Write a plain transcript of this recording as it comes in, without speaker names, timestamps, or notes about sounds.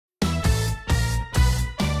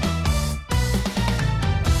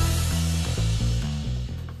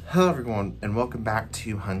Hello everyone, and welcome back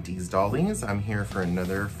to Hunty's Dollies. I'm here for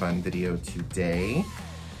another fun video today.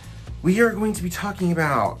 We are going to be talking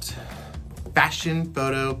about Fashion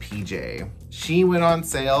Photo PJ. She went on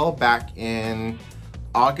sale back in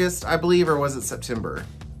August, I believe, or was it September?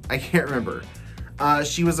 I can't remember.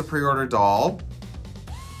 She was a pre-order doll,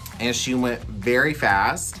 and she went very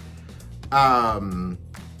fast.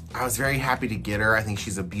 I was very happy to get her. I think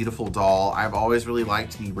she's a beautiful doll. I've always really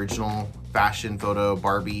liked the original Fashion Photo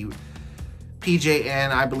Barbie PJ,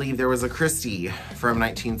 and I believe there was a Christie from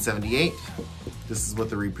 1978. This is what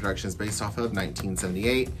the reproduction is based off of,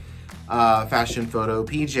 1978. Fashion Photo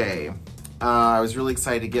PJ. I was really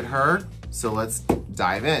excited to get her, so let's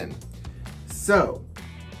dive in. So,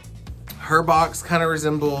 her box kind of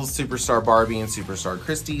resembles Superstar Barbie and Superstar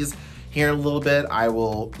Christie's. Here in a little bit, I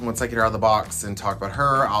will, once I get her out of the box and talk about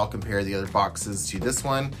her, I'll compare the other boxes to this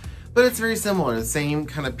one. But it's very similar, the same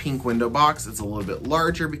kind of pink window box. It's a little bit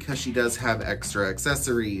larger because she does have extra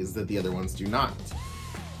accessories that the other ones do not.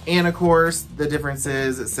 And of course, the difference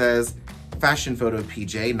is it says Fashion Photo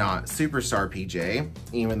PJ, not Superstar PJ,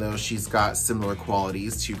 even though she's got similar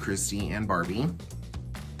qualities to Christie and Barbie.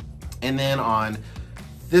 And then on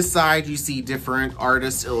this side, you see different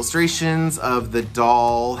artist illustrations of the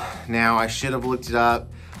doll. Now, I should have looked it up.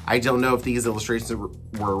 I don't know if these illustrations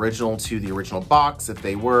were original to the original box. If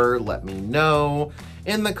they were, let me know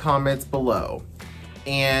in the comments below.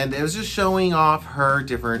 And it was just showing off her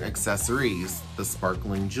different accessories, the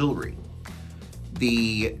sparkling jewelry,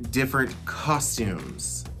 the different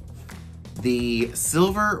costumes, the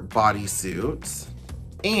silver bodysuit,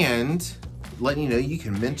 and letting you know you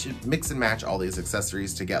can mix and match all these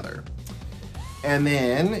accessories together. And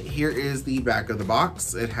then here is the back of the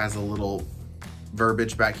box. It has a little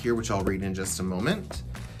verbiage back here, which I'll read in just a moment.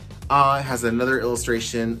 It has another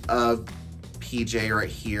illustration of PJ right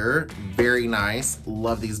here. Very nice.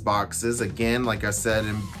 Love these boxes. Again, like I said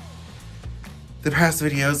in the past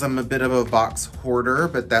videos, I'm a bit of a box hoarder,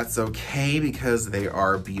 but that's okay because they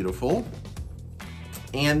are beautiful.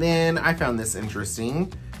 And then I found this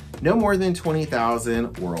interesting. No more than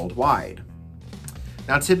 20,000 worldwide.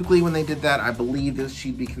 Now, typically when they did that, I believe that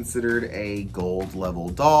she'd be considered a gold level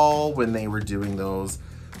doll when they were doing those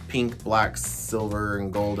pink, black, silver,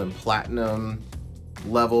 and gold and platinum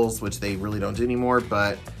levels, which they really don't do anymore,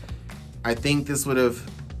 but I think this would have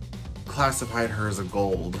classified her as a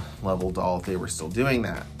gold level doll if they were still doing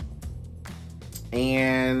that.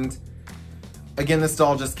 And again, this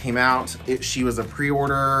doll just came out. She was a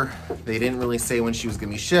pre-order. They didn't really say when she was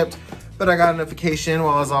gonna be shipped, but I got a notification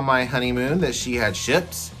while I was on my honeymoon that she had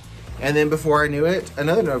shipped. And then before I knew it,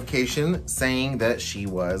 another notification saying that she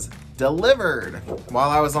was delivered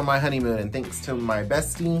while I was on my honeymoon. And thanks to my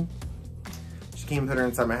bestie, she came and put her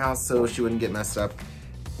inside my house so she wouldn't get messed up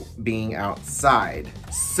being outside.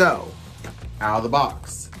 So, out of the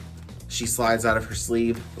box, she slides out of her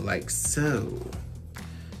sleeve like so.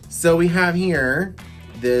 So we have here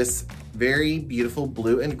this very beautiful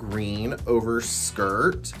blue and green over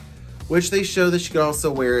skirt, which they show that she could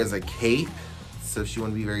also wear as a cape, so if she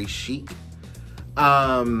wanted to be very chic.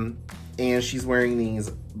 And she's wearing these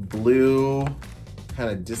blue kind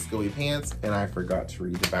of disco-y pants, and I forgot to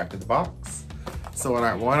read the back of the box. So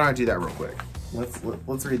why don't I do that real quick?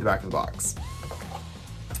 Let's read the back of the box.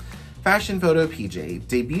 Fashion Photo PJ,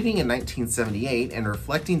 debuting in 1978 and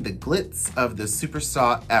reflecting the glitz of the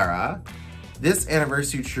Superstar era, this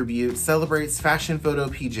anniversary tribute celebrates Fashion Photo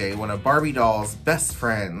PJ, one of Barbie doll's best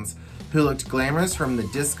friends, who looked glamorous from the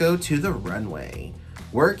disco to the runway.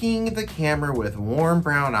 Working the camera with warm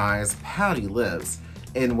brown eyes, pouty lips,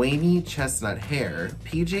 and wavy chestnut hair,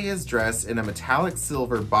 PJ is dressed in a metallic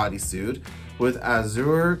silver bodysuit with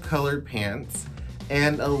azure-colored pants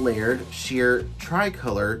and a layered sheer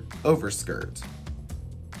tricolor overskirt.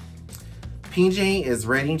 PJ is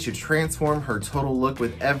ready to transform her total look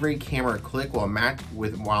with every camera click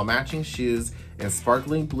while matching shoes and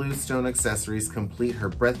sparkling blue stone accessories complete her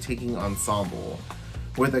breathtaking ensemble.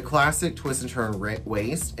 With a classic twist and turn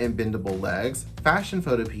waist and bendable legs, Fashion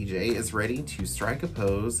Photo PJ is ready to strike a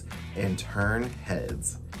pose and turn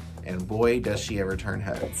heads. And boy, does she ever turn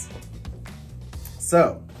heads.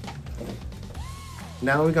 So,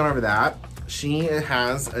 now that we've gone over that, she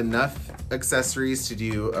has enough accessories to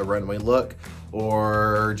do a runway look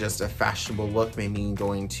or just a fashionable look, maybe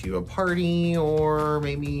going to a party or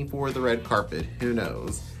maybe for the red carpet, who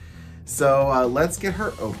knows. So let's get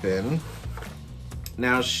her open.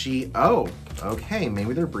 Now oh, okay,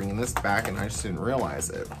 maybe they're bringing this back and I just didn't realize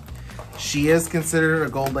it. She is considered a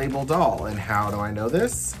gold label doll, and how do I know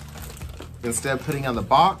this? Instead of putting on the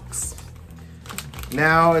box,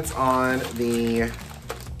 now it's on the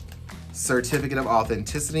certificate of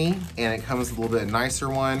authenticity, and it comes with a little bit nicer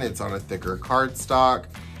one. It's on a thicker cardstock,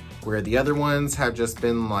 where the other ones have just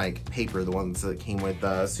been like paper, the ones that came with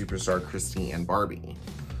Superstar Christy and Barbie.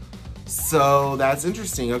 So that's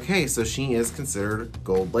interesting. Okay, so she is considered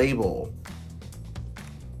gold label.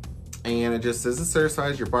 And it just says, this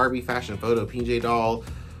certifies your Barbie fashion photo PJ doll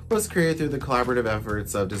was created through the collaborative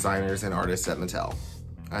efforts of designers and artists at Mattel.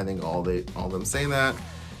 I think all of them say that.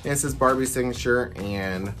 And it says Barbie signature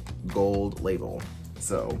and gold label.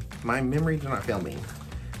 So my memory did not fail me.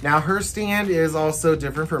 Now her stand is also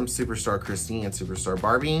different from Superstar Christy and Superstar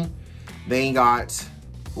Barbie. They got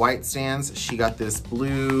white stands. She got this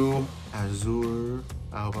blue azure,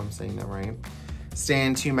 I hope I'm saying that right,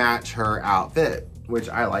 stand to match her outfit, which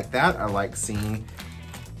I like that. I like seeing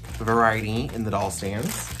variety in the doll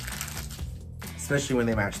stands, especially when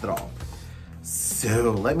they match the doll.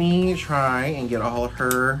 So let me try and get all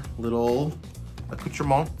her little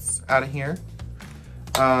accoutrements out of here.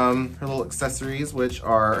 Her little accessories, which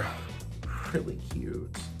are really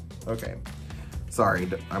cute. Okay,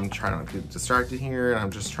 sorry, I'm trying not to get distracted here, and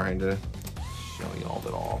I'm just trying to show you all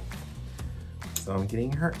the doll. So I'm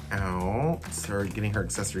getting her out, or getting her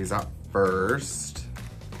accessories out first.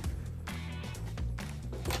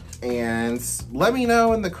 And let me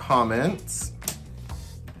know in the comments,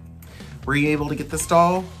 were you able to get this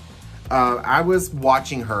doll? I was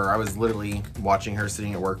watching her. I was literally watching her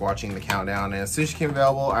sitting at work, watching the countdown. And as soon as she came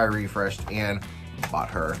available, I refreshed and bought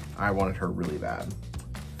her. I wanted her really bad.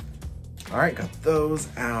 All right, got those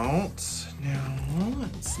out. Now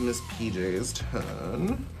it's Miss PJ's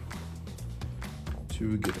turn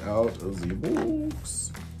to get out of the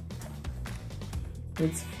box.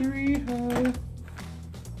 It's free her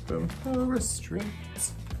from her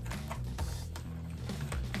restraints.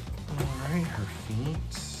 All right, her feet.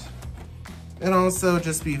 And also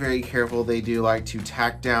just be very careful. They do like to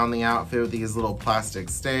tack down the outfit with these little plastic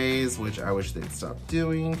stays, which I wish they'd stop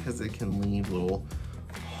doing because it can leave little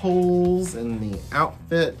holes in the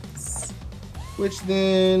outfits, which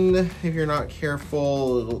then, if you're not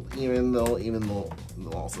careful,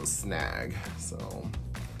 they'll also snag. So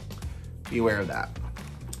beware of that.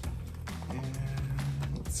 And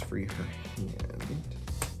let's free her hand.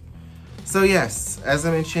 So yes, as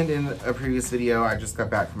I mentioned in a previous video, I just got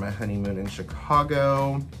back from my honeymoon in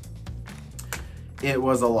Chicago. It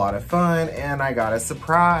was a lot of fun, and I got a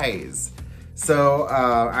surprise. So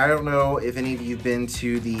I don't know if any of you have been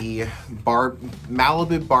to the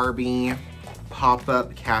Malibu Barbie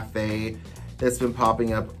pop-up cafe that's been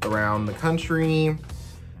popping up around the country.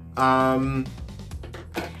 The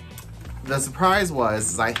surprise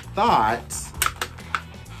was, I thought,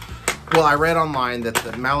 well, I read online that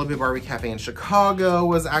the Malibu Barbie Cafe in Chicago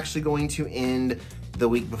was actually going to end the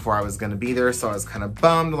week before I was going to be there, so I was kind of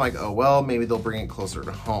bummed. I'm like, oh well, maybe they'll bring it closer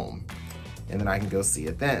to home, and then I can go see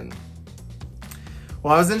it then.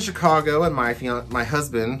 Well, I was in Chicago, and my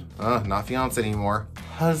husband, not fiance anymore,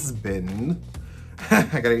 husband, I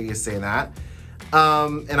gotta get used to saying that,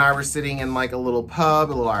 and I were sitting in like a little pub,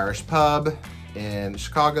 a little Irish pub in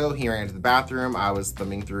Chicago. He ran to the bathroom. I was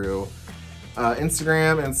thumbing through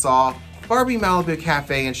Instagram and saw Barbie Malibu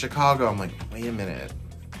Cafe in Chicago. I'm like, wait a minute.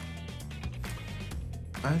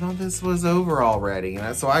 I thought this was over already.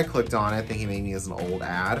 And so I clicked on it thinking maybe it was an old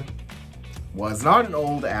ad. Was not an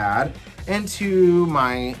old ad. And to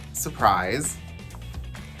my surprise,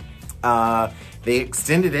 they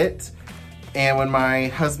extended it. And when my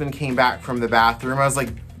husband came back from the bathroom, I was like,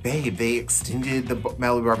 babe, they extended the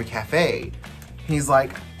Malibu Barbie Cafe. He's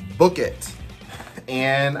like, book it.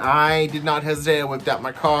 And I did not hesitate. I whipped out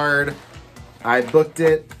my card. I booked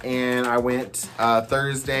it, and I went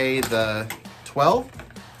Thursday the 12th.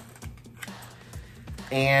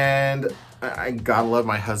 And I gotta love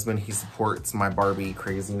my husband. He supports my Barbie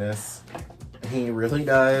craziness. He really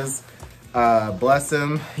does. Bless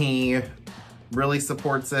him. He really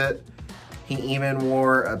supports it. He even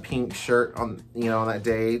wore a pink shirt on, on that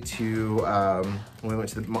day to, when we went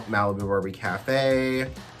to the Malibu Barbie Cafe.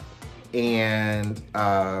 And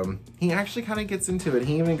he actually kind of gets into it.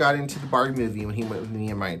 He even got into the Barbie movie when he went with me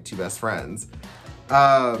and my two best friends.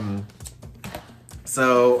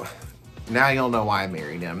 So now you'll know why I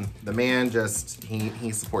married him. The man just,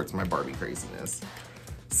 he supports my Barbie craziness.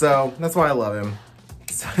 So that's why I love him.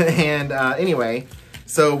 So, and anyway,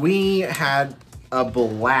 so we had a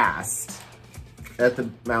blast at the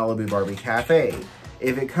Malibu Barbie Cafe.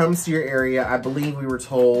 If it comes to your area, I believe we were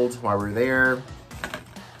told while we were there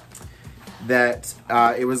that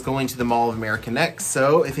it was going to the Mall of America next.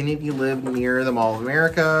 So if any of you live near the Mall of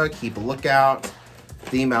America, keep a lookout.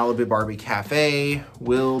 The Malibu Barbie Cafe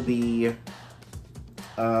will be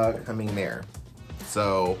coming there.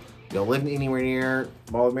 So y'all live anywhere near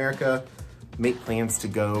Mall of America, make plans to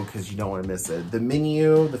go because you don't want to miss it. The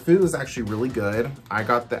menu, the food was actually really good. I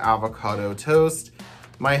got the avocado toast.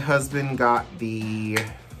 My husband got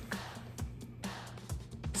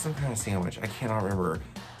some kind of sandwich. I cannot remember.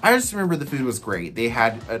 I just remember the food was great. They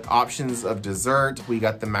had options of dessert. We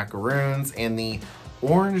got the macaroons and the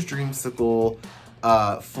orange dreamsicle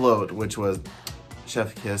float, which was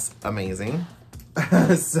chef kiss amazing.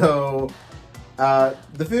 So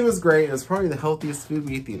the food was great. It was probably the healthiest food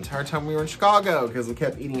we ate the entire time we were in Chicago because we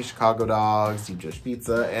kept eating Chicago dogs, deep dish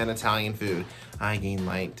pizza, and Italian food. I gained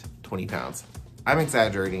like 20 pounds. I'm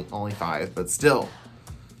exaggerating, only 5, but still,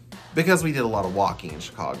 because we did a lot of walking in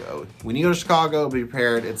Chicago. When you go to Chicago, be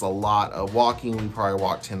prepared, it's a lot of walking. We probably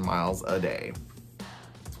walked 10 miles a day,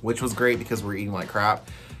 which was great because we're eating like crap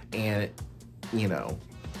and, you know,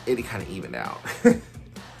 it kind of evened out.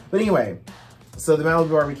 But anyway, so the Malibu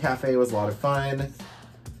Barbie Cafe was a lot of fun.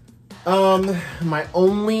 My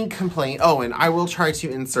only complaint, oh, and I will try to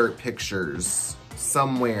insert pictures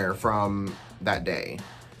somewhere from that day.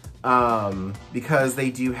 Because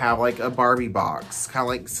they do have like a Barbie box, kind of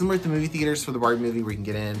like similar to the movie theaters for the Barbie movie where you can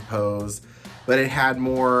get in, pose, but it had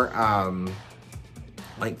more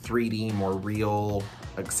like 3D, more real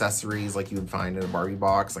accessories like you would find in a Barbie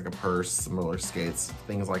box, like a purse, some roller skates,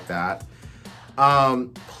 things like that.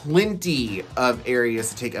 Plenty of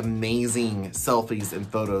areas to take amazing selfies and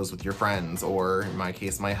photos with your friends, or in my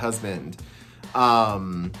case, my husband,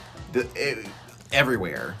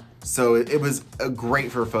 everywhere. So it was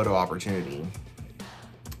great for a photo opportunity.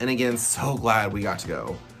 And again, so glad we got to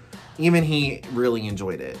go. Even he really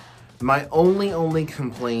enjoyed it. My only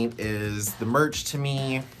complaint is the merch to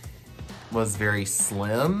me was very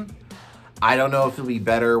slim. I don't know if it'll be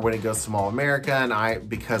better when it goes to Mall of America, and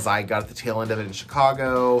because I got the tail end of it in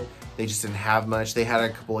Chicago, they just didn't have much. They had a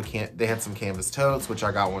couple of they had some canvas totes, which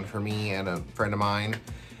I got one for me and a friend of mine.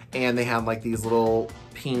 And they had like these little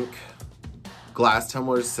pink glass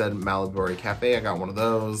tumblers that said Malibu Barbie Cafe. I got one of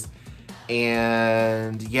those.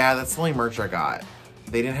 And yeah, that's the only merch I got.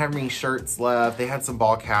 They didn't have any shirts left. They had some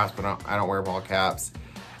ball caps, but I don't wear ball caps.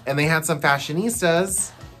 And they had some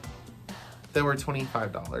fashionistas that were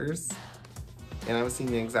 $25. And I was seeing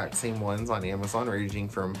the exact same ones on Amazon, ranging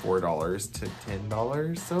from $4 to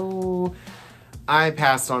 $10. So I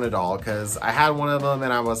passed on it all because I had one of them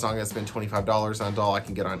and I was not going to spend $25 on a doll I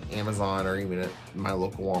can get on Amazon or even at my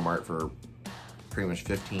local Walmart for pretty much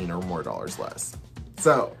 $15 or more less.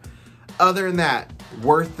 So other than that,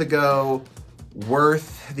 worth the go,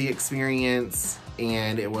 worth the experience,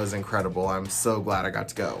 and it was incredible. I'm so glad I got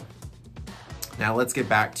to go. Now let's get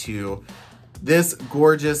back to this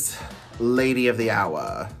gorgeous lady of the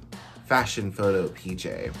hour, fashion photo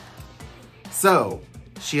PJ. So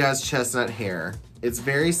she has chestnut hair. It's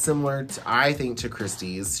very similar to, I think, to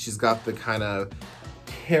Christie's. She's got the kind of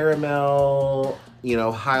caramel, you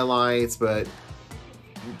know, highlights, but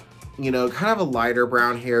you know, kind of a lighter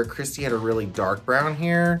brown hair. Christy had a really dark brown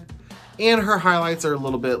hair, and her highlights are a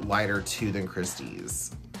little bit lighter too than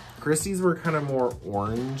Christie's. Christie's were kind of more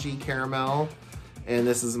orangey caramel, and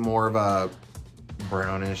this is more of a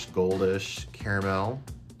brownish, goldish caramel.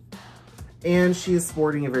 And she is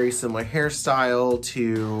sporting a very similar hairstyle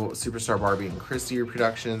to Superstar Barbie and Christie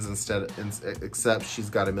Reproductions, except she's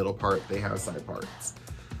got a middle part, they have side parts.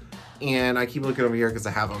 And I keep looking over here because I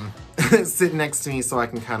have them sitting next to me so I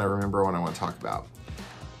can kind of remember what I want to talk about.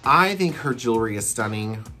 I think her jewelry is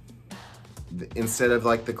stunning. Instead of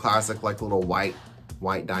like the classic like little white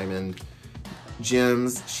diamond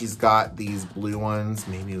gems, she's got these blue ones.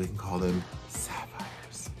 Maybe we can call them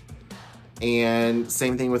sapphires. And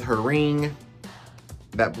same thing with her ring,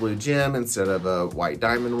 that blue gem instead of a white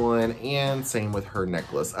diamond one, and same with her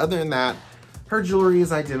necklace. Other than that, her jewelry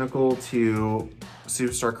is identical to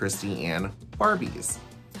Superstar Christie and Barbie's.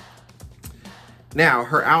 Now,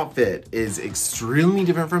 her outfit is extremely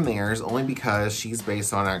different from theirs only because she's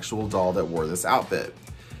based on an actual doll that wore this outfit.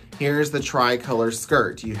 Here's the tricolor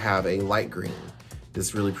skirt. You have a light green,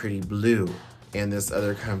 this really pretty blue, and this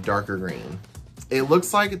other kind of darker green. It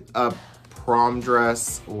looks like a prom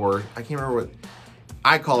dress, or I can't remember what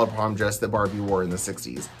I call a prom dress that Barbie wore in the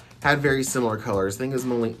 60s. Had very similar colors. I think it was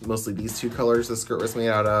mostly these two colors the skirt was made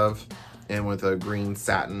out of, and with a green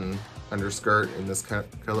satin underskirt in this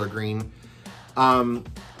color green. I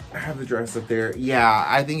have the dress up there. Yeah,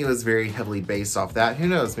 I think it was very heavily based off that. Who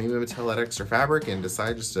knows, maybe Mattel had extra fabric and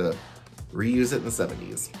decided just to reuse it in the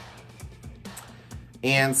 70s.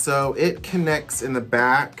 And so it connects in the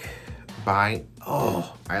back by,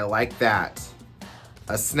 oh, I like that,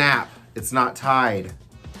 a snap. It's not tied.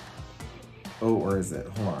 Oh, or is it?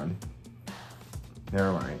 Hold on.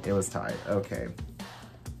 Never mind, it was tied, okay.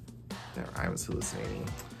 There, I was hallucinating.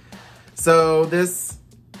 So this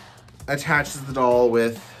attaches the doll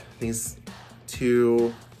with these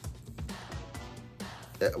two,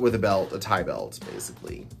 with a belt, a tie belt,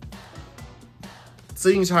 basically. So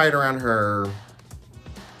you can tie it around her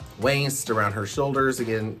waist, around her shoulders.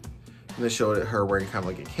 Again, I'm gonna show it her wearing kind of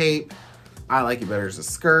like a cape. I like it better as a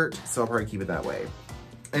skirt, so I'll probably keep it that way.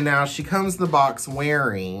 And now she comes in the box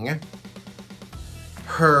wearing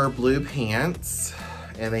her blue pants,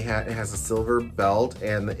 and it has a silver belt,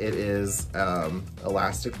 and it is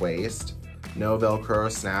elastic waist, no Velcro or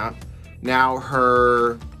snap. Now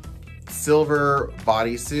her silver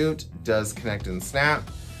bodysuit does connect and snap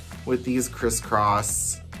with these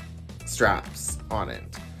crisscross straps on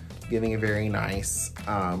it, giving a very nice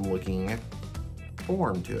looking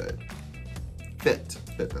form to it. Fit,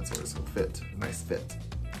 that's what it's called, fit, nice fit.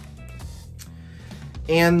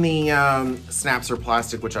 And the snaps are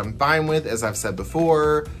plastic, which I'm fine with. As I've said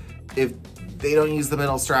before, if they don't use the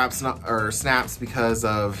metal straps or snaps because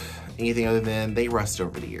of anything other than they rust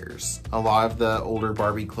over the years. A lot of the older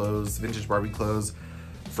Barbie clothes, vintage Barbie clothes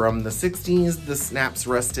from the 60s, the snaps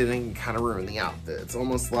rusted and kind of ruined the outfit. It's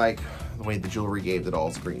almost like the way the jewelry gave the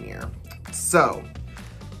dolls green ear. So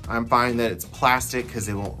I'm fine that it's plastic because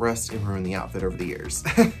it won't rust and ruin the outfit over the years.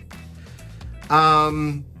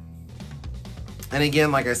 And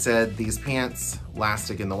again, like I said, these pants,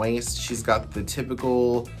 elastic in the waist. She's got the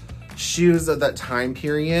typical shoes of that time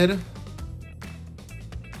period.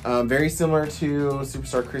 Very similar to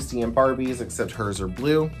Superstar Christie and Barbie's, except hers are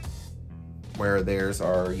blue, where theirs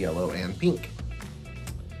are yellow and pink.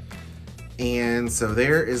 And so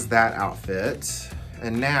there is that outfit.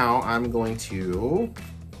 And now I'm going to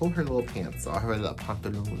pull her little pants off, her little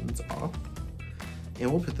pantaloons off.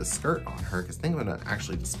 And we'll put the skirt on her, because I think I'm gonna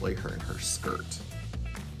actually display her in her skirt.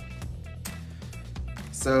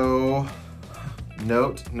 So,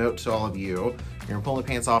 note to all of you, you're gonna pull the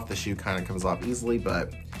pants off, the shoe kind of comes off easily,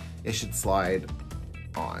 but it should slide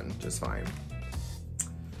on just fine.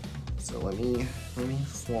 So let me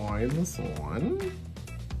slide this on.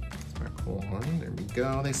 Back on, there we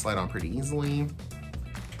go. They slide on pretty easily.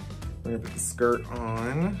 We're gonna put the skirt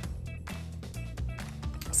on.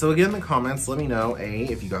 So again, in the comments, let me know, A,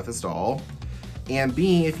 if you got this doll, and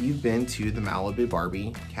B, if you've been to the Malibu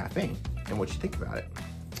Barbie Cafe and what you think about it.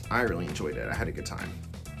 I really enjoyed it. I had a good time.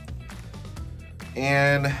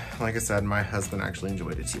 And like I said, my husband actually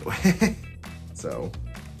enjoyed it too. So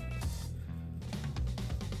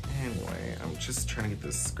anyway, I'm just trying to get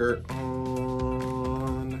this skirt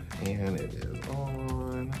on, and it is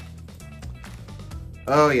on.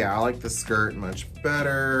 Oh yeah, I like the skirt much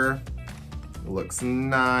better. Looks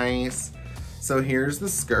nice. So here's the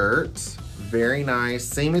skirt, very nice.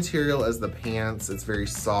 Same material as the pants. It's very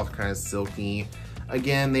soft, kind of silky.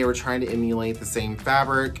 Again, they were trying to emulate the same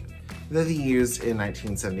fabric that they used in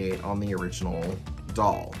 1978 on the original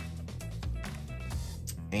doll.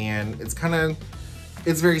 And it's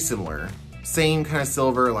very similar. Same kind of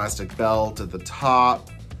silver elastic belt at the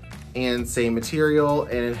top and same material,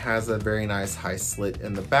 and it has a very nice high slit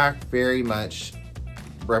in the back, very much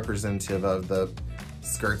representative of the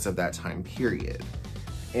skirts of that time period.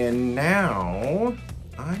 And now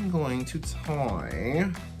I'm going to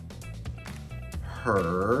tie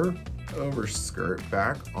her overskirt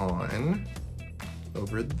back on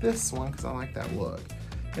over this one because I like that look.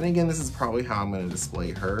 And again, this is probably how I'm going to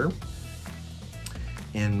display her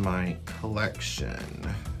in my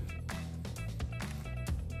collection.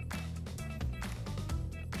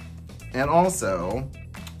 And also,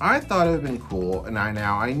 I thought it would have been cool, and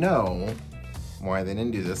I know why they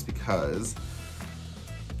didn't do this, because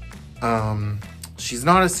she's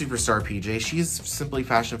not a Superstar PJ, she's simply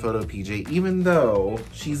Fashion Photo PJ, even though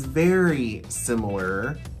she's very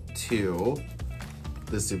similar to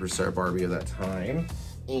the Superstar Barbie of that time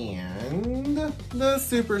and the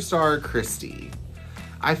Superstar Christie.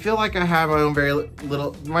 I feel like I have my own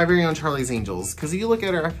my very own Charlie's Angels, because if you look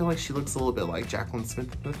at her, I feel like she looks a little bit like Jacqueline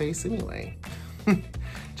Smith in the face anyway.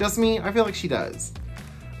 Just me, I feel like she does.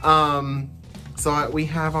 So we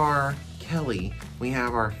have our Kelly, we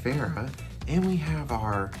have our Farrah, and we have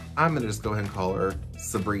our, I'm gonna just go ahead and call her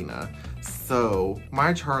Sabrina. So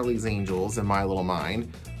my Charlie's Angels in my little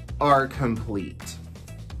mind are complete.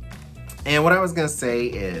 And what I was gonna say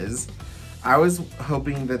is, I was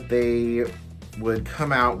hoping that they would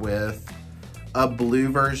come out with a blue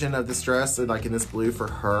version of this dress, like in this blue for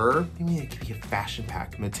her. Maybe it could be a fashion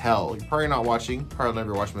pack, Mattel. You're probably not watching, probably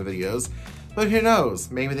never watched my videos, but who knows,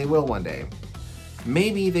 maybe they will one day.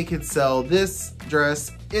 Maybe they could sell this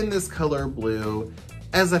dress in this color blue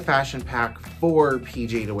as a fashion pack for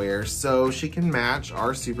PJ to wear, so she can match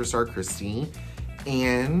our Superstar Christie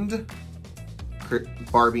and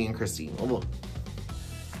Barbie and Christy.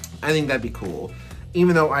 I think that'd be cool.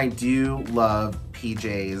 Even though I do love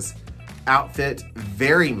PJ's outfit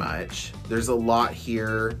very much, there's a lot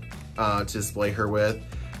here to display her with.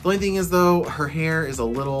 The only thing is though, her hair is a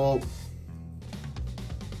little...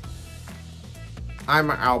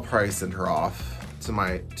 I'll probably send her off to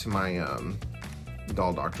my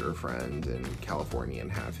doll doctor friend in California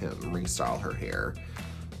and have him restyle her hair.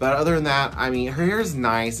 But other than that, I mean, her hair is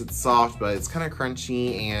nice, it's soft, but it's kind of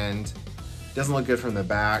crunchy and doesn't look good from the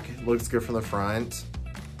back. It looks good from the front.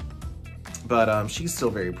 But she's still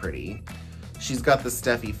very pretty. She's got the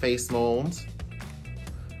Steffi face mold.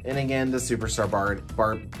 And again, the Superstar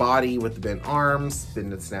body with the bent arms,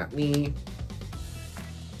 bend and snap knee.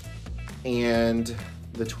 And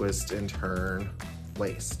the twist and turn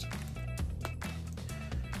waist.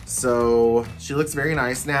 So she looks very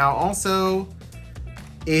nice. Now also,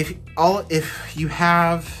 if you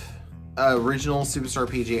have original Superstar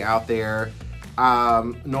PJ out there,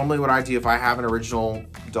 normally what I do if I have an original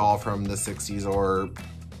doll from the 60s or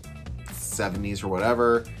 70s or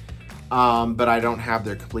whatever, but I don't have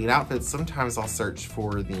their complete outfits, sometimes I'll search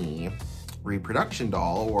for the reproduction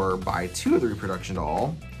doll or buy 2 of the reproduction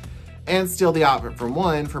doll and steal the outfit from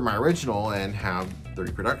one for my original and have the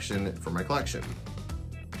reproduction for my collection.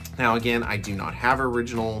 Now again, I do not have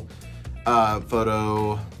original fashion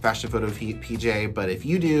photo PJ, but if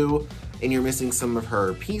you do and you're missing some of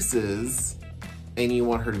her pieces and you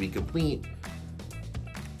want her to be complete,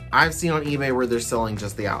 I've seen on eBay where they're selling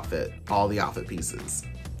just the outfit, all the outfit pieces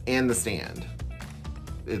and the stand.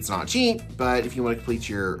 It's not cheap, but if you want to complete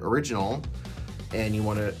your original and you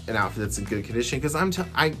want an outfit that's in good condition, because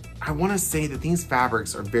I want to say that these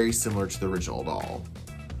fabrics are very similar to the original doll.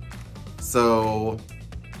 So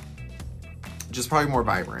just probably more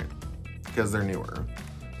vibrant because they're newer.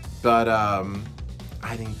 But I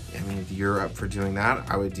mean, if you're up for doing that,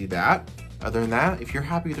 I would do that. Other than that, if you're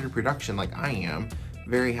happy with her production like I am,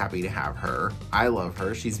 very happy to have her. I love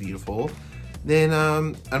her, she's beautiful. Then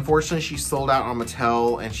unfortunately she sold out on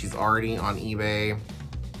Mattel and she's already on eBay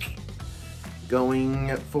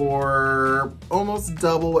going for almost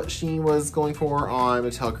double what she was going for on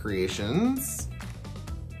Mattel Creations.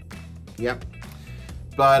 Yep.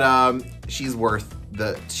 But she's worth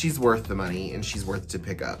the money and she's worth to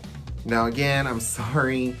pick up. Now again, I'm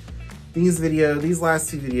sorry. These last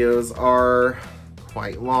 2 videos are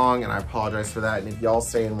quite long and I apologize for that. And if y'all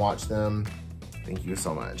stay and watch them, thank you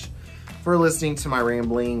so much for listening to my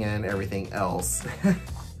rambling and everything else.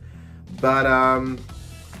 But I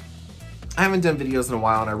haven't done videos in a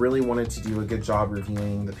while and I really wanted to do a good job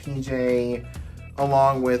reviewing the PJ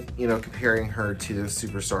along with, you know, comparing her to the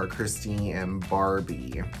Superstar Christy and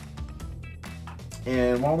Barbie.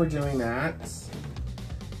 And while we're doing that,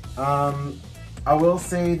 I will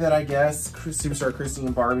say that I guess Superstar Christy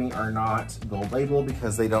and Barbie are not gold label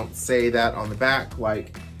because they don't say that on the back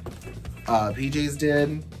like PJ's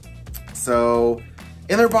did. So,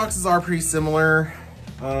 and their boxes are pretty similar.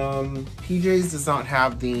 PJ's does not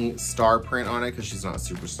have the star print on it because she's not a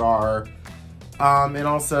superstar. And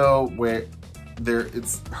also,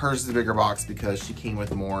 hers is a bigger box because she came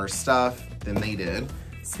with more stuff than they did.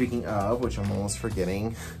 Speaking of, which I'm almost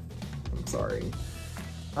forgetting, I'm sorry.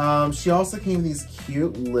 She also came with these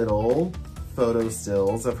cute little photo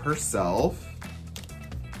stills of herself.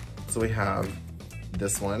 So we have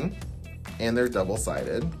this one, and they're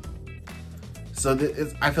double-sided. So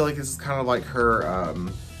I feel like this is kind of like her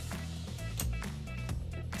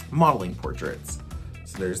modeling portraits.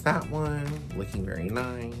 So there's that one, looking very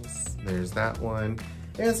nice. There's that one.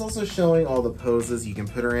 And it's also showing all the poses you can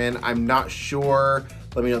put her in. I'm not sure,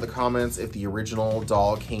 let me know in the comments if the original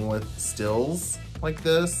doll came with stills like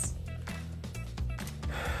this.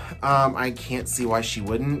 I can't see why she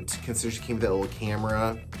wouldn't, considering she came with that little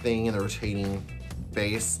camera thing and the rotating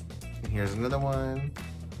base. And here's another one.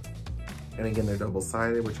 And again, they're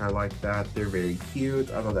double-sided, which I like that. They're very cute.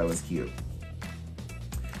 I thought that was cute.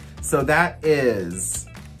 So that is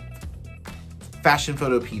Fashion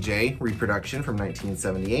Photo PJ Reproduction from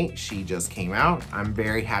 1978. She just came out. I'm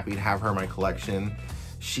very happy to have her in my collection.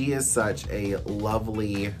 She is such a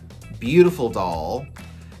lovely, beautiful doll.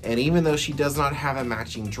 And even though she does not have a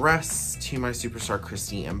matching dress to my Superstar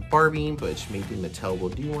Christy and Barbie, which maybe Mattel will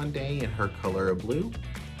do one day in her color of blue,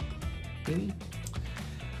 maybe.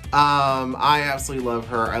 I absolutely love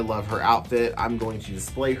her. I love her outfit. I'm going to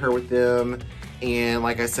display her with them. And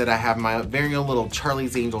like I said, I have my very own little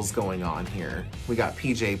Charlie's Angels going on here. We got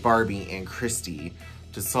PJ, Barbie, and Christy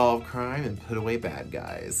to solve crime and put away bad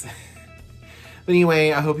guys. But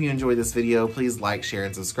anyway, I hope you enjoyed this video. Please like, share,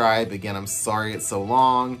 and subscribe. Again, I'm sorry it's so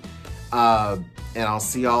long. and I'll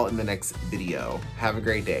see y'all in the next video. Have a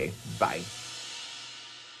great day. Bye.